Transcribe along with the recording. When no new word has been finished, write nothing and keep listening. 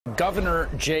Governor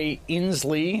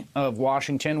Inslee of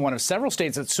Washington, one of several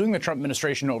states that's suing the Trump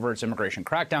administration over its immigration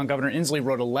crackdown. Governor Inslee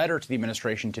wrote a letter to the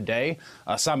administration today,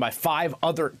 signed by 5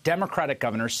 other Democratic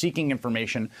governors seeking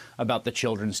information about the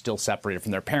children still separated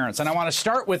from their parents. And I want to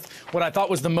start with what I thought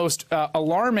was the most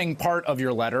alarming part of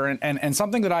your letter and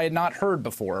something that I had not heard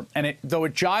before, and though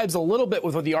it jives a little bit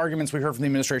with what the arguments we heard from the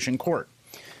administration court.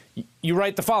 You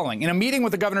write the following. In a meeting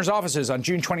with the governor's offices on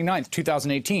June 29,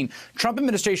 2018, Trump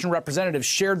administration representatives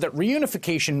shared that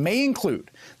reunification may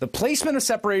include the placement of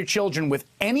separated children with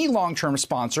any long-term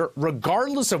sponsor,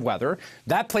 regardless of whether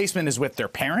that placement is with their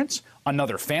parents,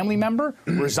 another family member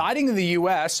residing in the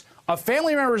U.S., a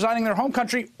family member residing in their home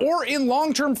country, or in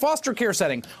long-term foster care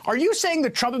setting. Are you saying the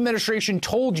Trump administration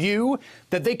told you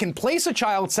that they can place a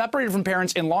child separated from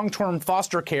parents in long-term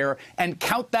foster care and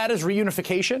count that as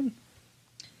reunification?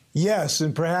 Yes,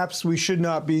 and perhaps we should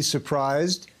not be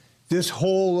surprised. This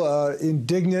whole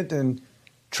indignant and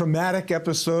traumatic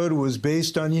episode was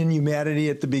based on inhumanity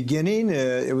at the beginning.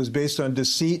 It was based on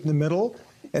deceit in the middle,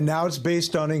 and now it's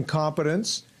based on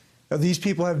incompetence. These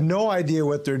people have no idea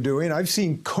what they're doing. I've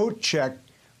seen coat check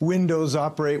windows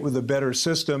operate with a better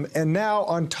system, and now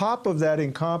on top of that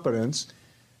incompetence,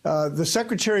 the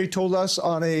secretary told us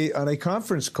on a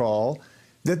conference call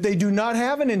that they do not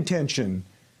have an intention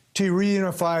to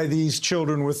reunify these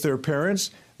children with their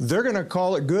parents. They're going to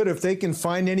call it good if they can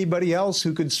find anybody else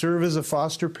who could serve as a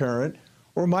foster parent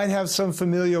or might have some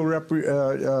familial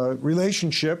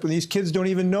relationship, and these kids don't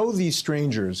even know these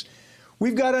strangers.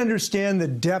 We've got to understand the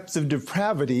depth of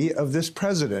depravity of this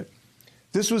president.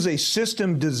 This was a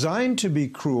system designed to be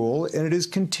cruel, and it has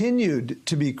continued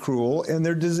to be cruel, and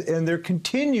their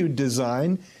continued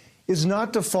design is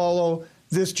not to follow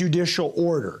this judicial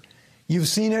order. You've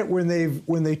seen it when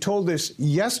they told us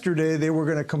yesterday they were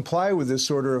going to comply with this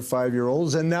order of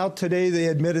 5-year-olds, and now today they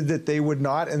admitted that they would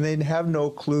not, and they have no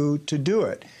clue to do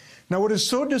it. Now, what is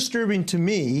so disturbing to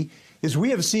me is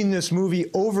we have seen this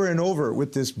movie over and over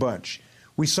with this bunch.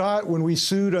 We saw it when we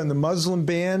sued on the Muslim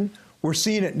ban. We're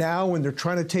seeing it now when they're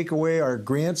trying to take away our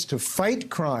grants to fight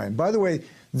crime. By the way,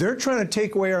 they're trying to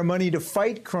take away our money to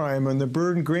fight crime on the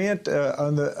Byrne grant,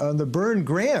 on the Byrne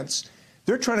grants.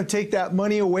 They're trying to take that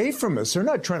money away from us. They're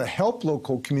not trying to help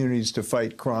local communities to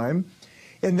fight crime.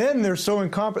 And then they're so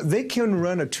incompetent, they can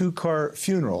run a 2-car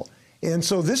funeral. And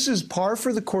so this is par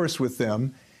for the course with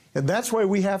them. And that's why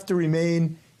we have to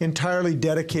remain entirely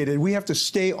dedicated. We have to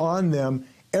stay on them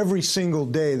every single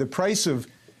day. The price of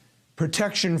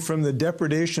protection from the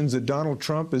depredations of Donald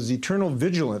Trump is eternal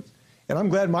vigilance. And I'm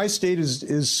glad my state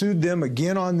is sued them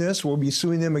again on this. We'll be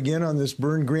suing them again on this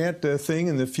Byrne grant thing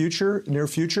in the future, near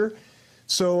future.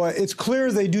 So it's clear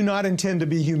they do not intend to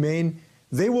be humane.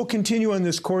 They will continue on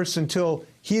this course until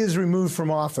he is removed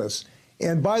from office.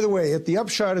 And by the way, at the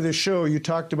upshot of this show, you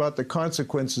talked about the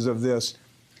consequences of this.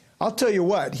 I'll tell you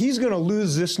what, he's going to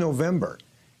lose this November.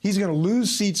 He's going to lose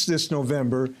seats this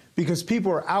November because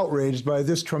people are outraged by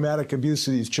this traumatic abuse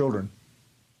of these children.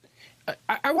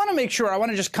 I want to make sure, I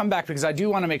want to just come back because I do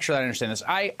want to make sure that I understand this.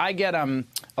 I get a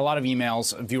lot of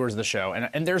emails, viewers of the show,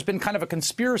 and there's been kind of a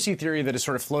conspiracy theory that is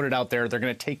sort of floated out there. They're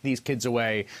going to take these kids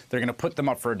away. They're going to put them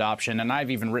up for adoption. And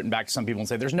I've even written back to some people and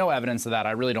say there's no evidence of that.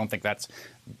 I really don't think that's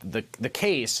the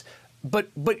case. But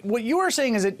what you are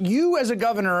saying is that you as a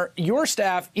governor, your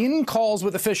staff, in calls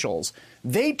with officials,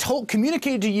 they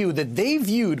communicated to you that they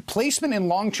viewed placement in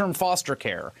long-term foster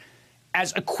care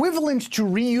as equivalent to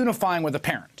reunifying with a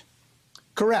parent.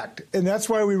 Correct. And that's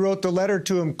why we wrote the letter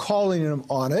to him calling him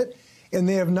on it. And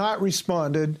they have not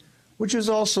responded, which is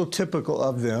also typical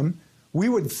of them. We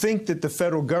would think that the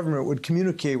federal government would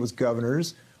communicate with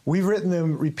governors. We've written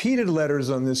them repeated letters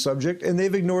on this subject, and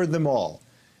they've ignored them all.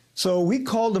 So we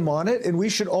called them on it, and we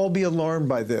should all be alarmed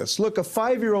by this. Look, a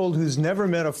 5-year-old who's never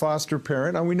met a foster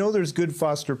parent, and we know there's good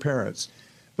foster parents,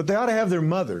 but they ought to have their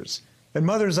mothers, and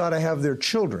mothers ought to have their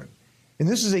children. And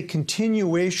this is a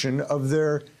continuation of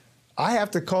their, I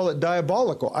have to call it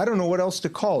diabolical. I don't know what else to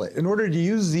call it. In order to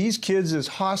use these kids as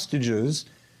hostages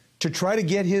to try to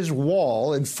get his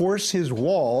wall, enforce his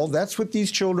wall, that's what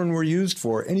these children were used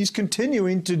for. And he's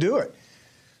continuing to do it.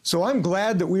 So I'm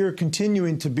glad that we are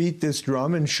continuing to beat this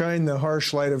drum and shine the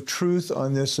harsh light of truth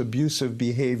on this abusive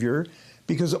behavior,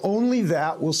 because only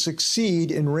that will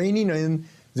succeed in reining in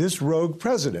this rogue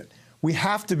president. We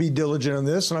have to be diligent on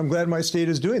this, and I'm glad my state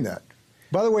is doing that.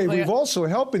 By the way, we've also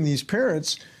helping these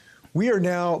parents. We are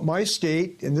now, my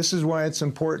state, and this is why it's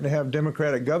important to have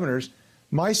Democratic governors,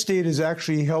 my state is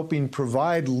actually helping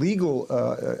provide legal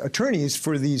attorneys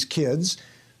for these kids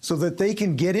so that they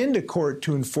can get into court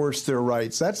to enforce their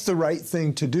rights. That's the right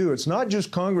thing to do. It's not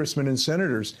just congressmen and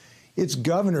senators. it's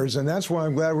governors, and that's why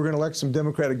I'm glad we're going to elect some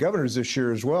Democratic governors this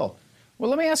year as well. Well,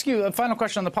 let me ask you a final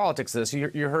question on the politics of this.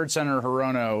 You heard Senator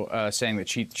Hirono saying that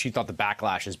she thought the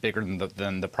backlash is bigger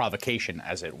than the provocation,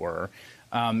 as it were.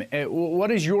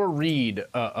 What is your read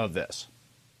of this?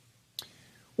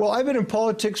 Well, I've been in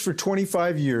politics for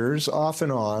 25 years, off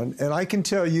and on, and I can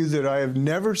tell you that I have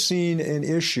never seen an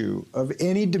issue of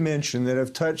any dimension that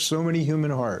have touched so many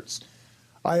human hearts.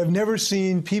 I have never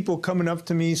seen people coming up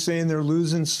to me saying they're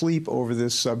losing sleep over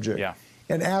this subject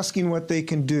and asking what they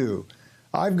can do.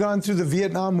 I've gone through the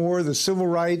Vietnam War, the civil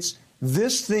rights.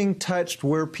 This thing touched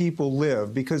where people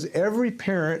live, because every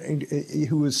parent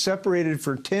who was separated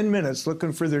for 10 minutes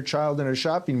looking for their child in a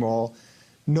shopping mall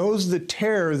knows the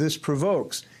terror this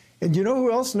provokes. And you know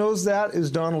who else knows that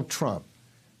is Donald Trump.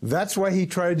 That's why he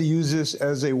tried to use this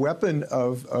as a weapon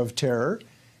of terror.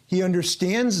 He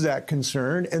understands that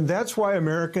concern, and that's why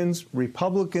Americans,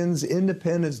 Republicans,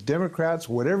 Independents, Democrats,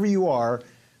 whatever you are,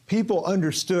 people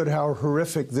understood how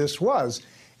horrific this was.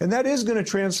 And that is going to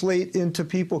translate into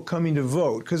people coming to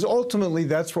vote, because ultimately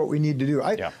that's what we need to do.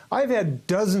 I've had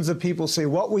dozens of people say,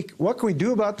 what can we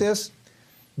do about this?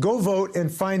 Go vote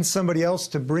and find somebody else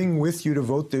to bring with you to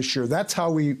vote this year. That's how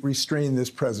we restrain this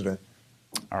president.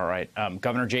 All right.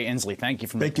 Governor Jay Inslee, thank you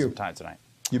for making some time tonight.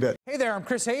 You bet. Hey there, I'm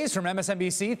Chris Hayes from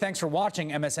MSNBC. Thanks for watching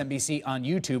MSNBC on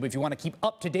YouTube. If you want to keep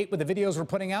up to date with the videos we're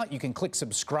putting out, you can click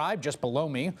subscribe just below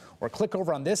me, or click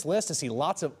over on this list to see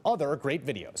lots of other great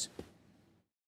videos.